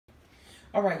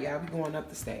All right, y'all, we going up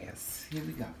the stairs. Here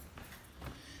we go.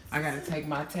 I gotta take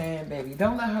my time, baby.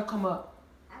 Don't let her come up.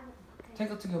 Take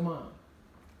her to your mom.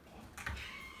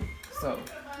 So,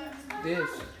 this,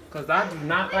 because I do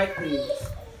not like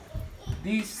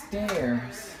these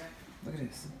stairs. Look at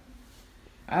this.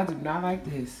 I do not like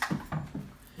this.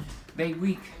 They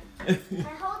weak.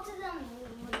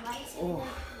 Oh.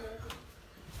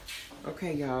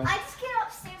 Okay, y'all. I just get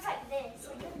upstairs like this.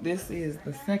 This is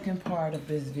the second part of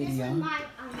this video. This is my,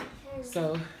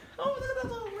 so, oh, look at the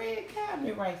little red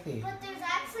cabinet right there. But there's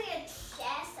actually a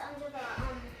chest under the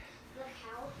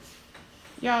couch.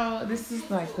 Y'all, this is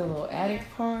like the little attic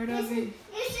part of it.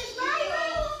 This is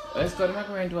my room. Let's go to my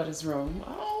granddaughter's room.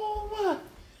 Oh,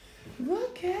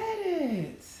 look at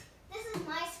it. This is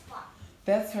my spot.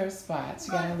 That's her spot. She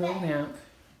got a little lamp.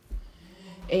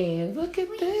 And look at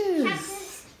We this. have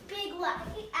this big light.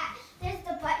 There's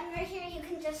the button right here. You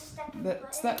can just step in the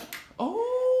button.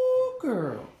 Oh,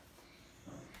 girl.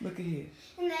 Look at here.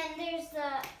 And then there's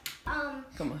the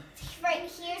come on. right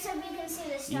here so we can see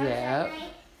the stars Yep. at night.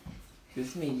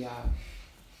 This me, y'all.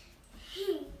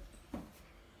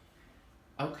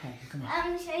 Okay, come on.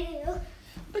 I'm gonna show you.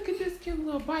 Look at this cute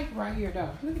little bike right here, though.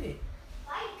 Look at it.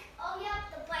 Bike. Oh yeah,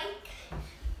 the bike.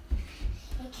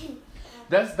 It can.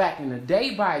 That's back in the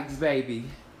day bikes, baby.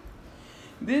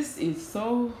 This is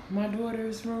my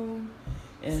daughter's room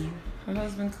and her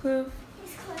husband Cliff.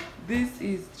 He's Cliff. This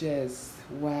is just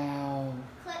wow.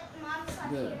 Cliff, Mom's up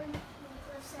Good. here. And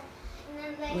Cliff's up. And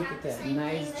then they Look have at the that same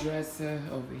nice thing. dresser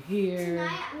over here.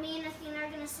 Tonight, me and Athena are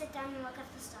gonna sit down and look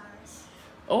at the stars.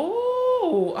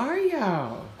 Oh, are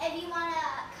y'all? If you wanna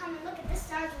come and look at the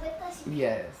stars with us, you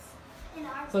Yes. can in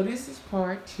our. So this is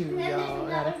part 2, And then there's y'all. I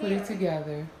gotta another put it mirror.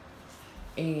 together.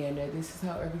 And this is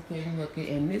how everything looking.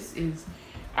 And this is,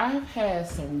 I've had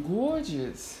some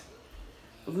gorgeous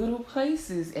little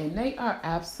places, and they are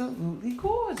absolutely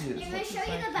gorgeous. I'm gonna show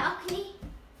you the balcony.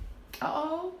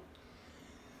 Uh-oh.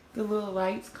 The little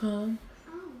lights come.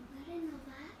 Oh, I didn't know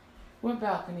that. What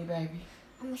balcony, baby?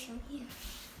 I'm gonna show you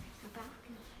the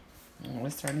balcony.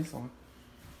 Let's turn this on.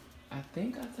 I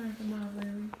think I turned them on,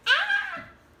 baby. Ah!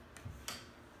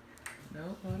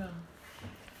 No, hold on.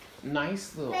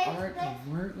 Nice little art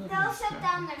and work. Look at They'll this shut stuff.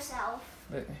 down themselves.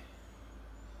 Look.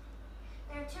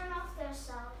 They'll turn off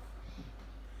themselves.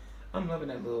 I'm loving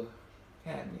that little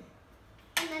cabinet.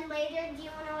 And then later, do you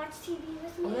want to watch TV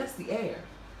with me? Oh, that's the air.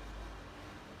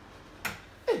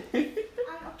 Okay, then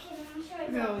I'm sure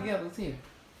it's No, over. yellow's here.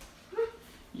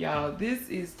 Y'all, this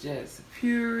is just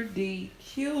pure D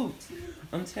cute.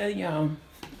 I'm telling y'all,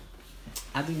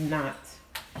 I do not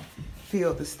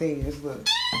feel the stairs. Look.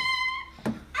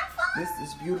 This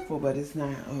is beautiful, but it's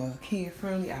not kid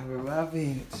friendly. I love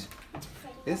it.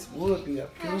 This would be a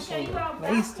beautiful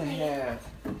place to have.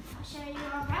 I'll show you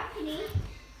our balcony,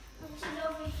 which is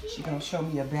over here. She gonna show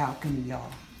me a balcony,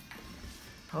 y'all.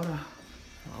 Hold on.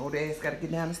 My old ass gotta get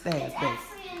down the stairs, It's baby.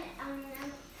 actually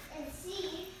in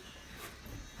C.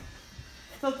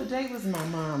 So today was my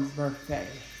mom's birthday.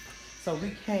 So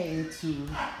we came to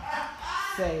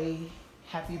say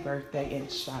happy birthday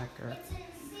and shock her. It's in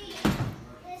C.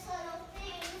 This little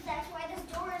thing, that's why this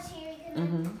door is here. You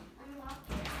can unlock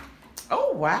it.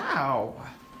 Oh, wow.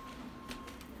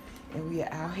 And we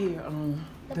are out here on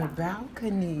the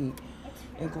balcony.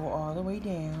 And go all the way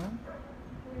down.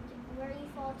 Where you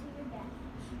fall to your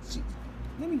death.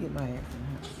 Let me get my ass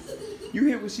in her. You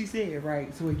hear what she said,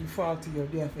 right? So when you fall to your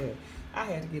death at. I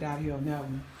had to get out of here on that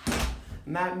one.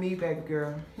 Not me, baby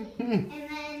girl. And then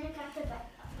we got the bed.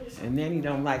 And then he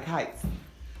don't like heights. And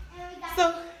we got,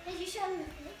 So- did you show them the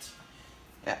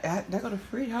fridge? There go the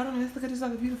fridge. Hold on, let's look at this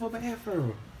other beautiful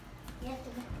bathroom. You have to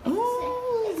go.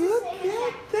 Oh, It's the look same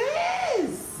at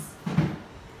this.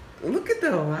 Look at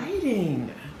the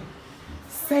lighting.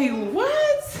 Say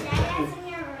what? That's in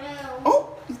your room.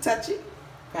 Oh, you touch it.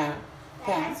 Pow,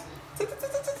 pow.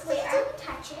 Wait, I will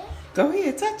touch it. Go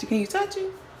ahead, touch it. Can you touch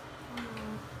it?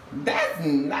 That's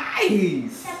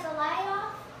nice. Set the light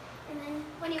off, and then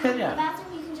when you Cut go to it the out.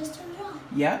 bathroom, you can just turn it on.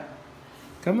 Yep.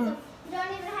 Come on. You don't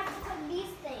even have to click these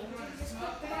things. You just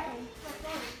click the button.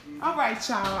 Click that. All right,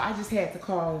 y'all. I just had to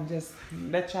call and just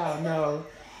let y'all know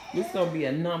this is going to be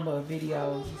a number of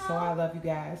videos. So I love you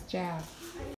guys. Ciao.